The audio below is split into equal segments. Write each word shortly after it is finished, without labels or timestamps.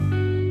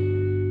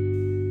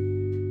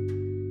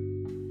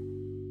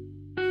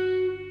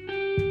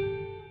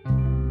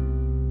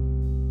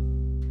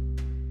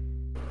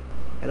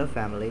Hello,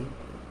 family.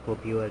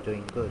 Hope you are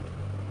doing good.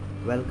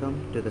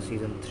 Welcome to the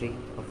season 3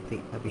 of the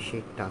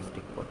Abhishek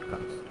Tastic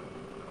podcast.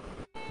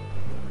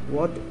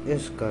 What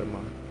is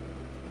karma?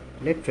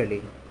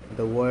 Literally,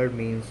 the word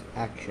means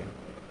action.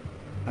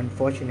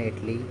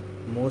 Unfortunately,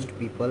 most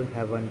people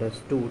have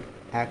understood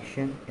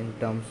action in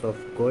terms of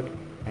good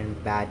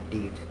and bad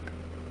deeds.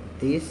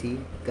 They see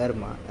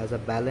karma as a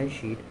balance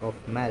sheet of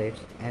merits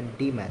and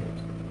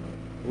demerits,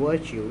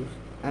 virtues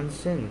and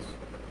sins,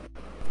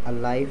 a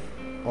life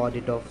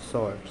audit of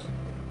sorts.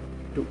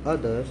 To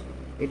others,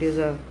 it is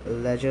a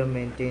ledger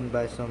maintained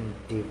by some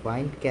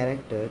divine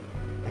character,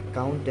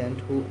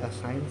 accountant who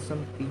assigns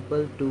some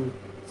people to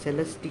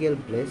celestial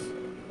bliss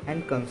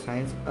and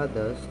consigns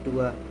others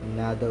to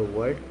another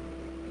world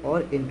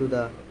or into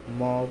the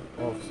mob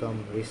of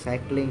some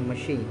recycling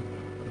machine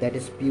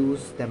that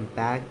spews them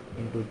back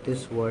into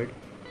this world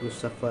to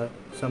suffer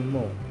some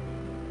more.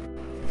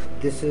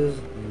 This is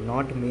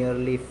not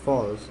merely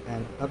false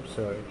and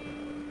absurd,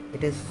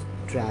 it is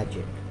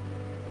tragic.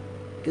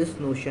 This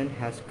notion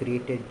has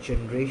created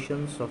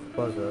generations of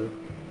puzzled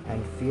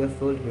and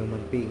fearful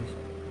human beings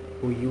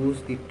who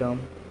use the term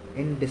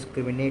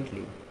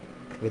indiscriminately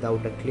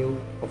without a clue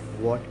of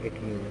what it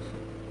means.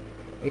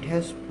 It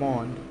has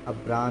spawned a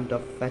brand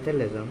of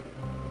fatalism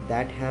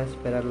that has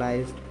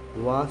paralyzed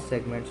vast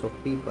segments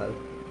of people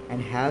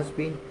and has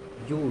been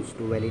used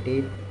to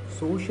validate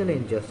social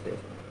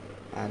injustice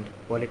and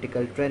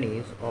political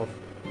tyrannies of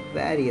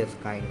various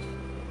kinds.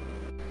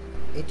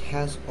 It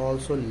has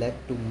also led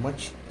to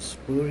much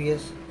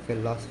spurious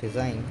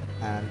philosophizing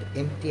and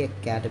empty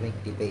academic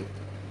debate,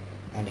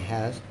 and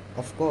has,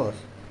 of course,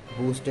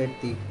 boosted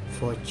the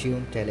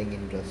fortune telling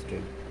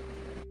industry.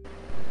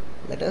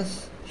 Let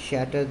us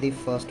shatter the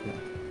first myth.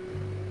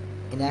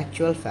 In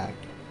actual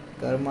fact,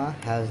 karma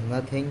has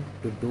nothing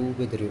to do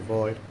with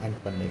revolt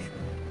and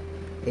punishment.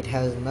 It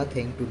has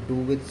nothing to do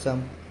with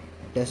some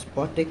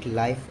despotic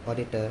life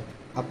auditor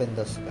up in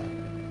the sky,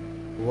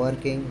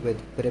 working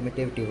with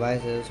primitive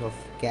devices of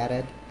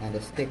carrot and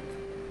a stick.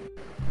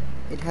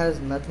 It has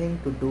nothing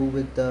to do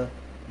with the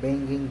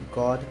bringing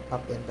God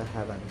up in the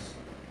heavens,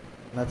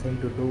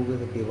 nothing to do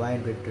with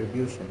divine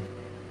retribution,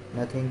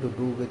 nothing to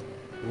do with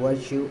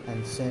virtue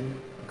and sin,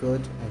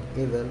 good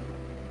and evil,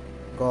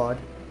 God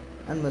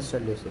and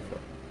Mr. Lucifer.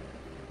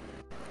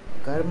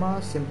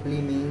 Karma simply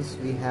means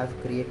we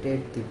have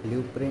created the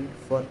blueprint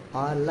for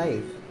our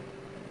lives.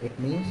 It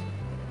means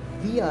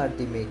we are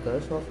the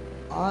makers of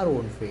our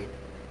own fate.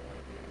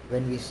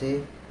 When we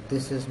say,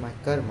 "This is my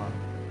karma,"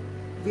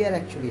 we are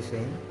actually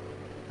saying,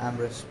 "I'm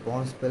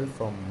responsible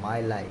for my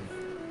life."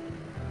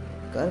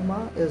 Karma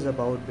is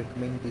about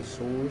becoming the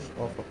source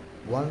of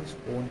one's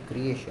own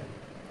creation.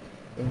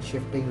 In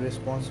shifting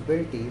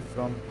responsibility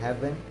from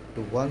heaven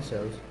to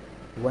oneself,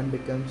 one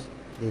becomes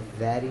the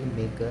very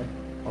maker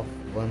of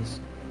one's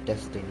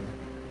destiny.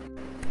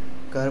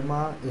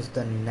 Karma is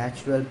the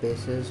natural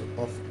basis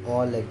of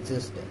all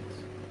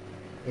existence.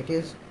 It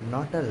is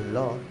not a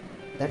law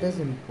that is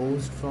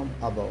imposed from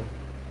above.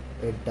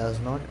 It does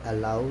not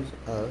allow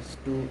us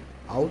to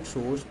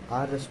outsource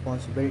our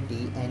responsibility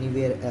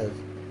anywhere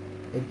else.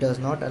 It does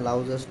not allow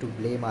us to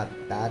blame our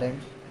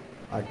parents,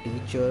 our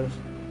teachers,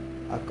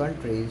 our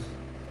countries,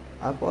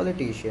 our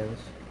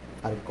politicians,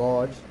 our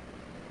gods,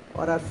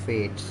 or our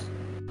fates.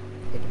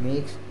 It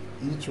makes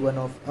each one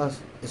of us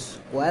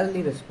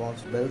squarely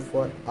responsible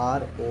for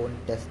our own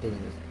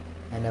destinies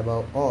and,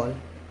 above all,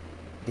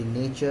 the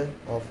nature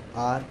of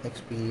our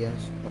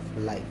experience of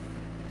life.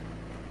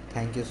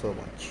 Thank you so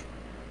much.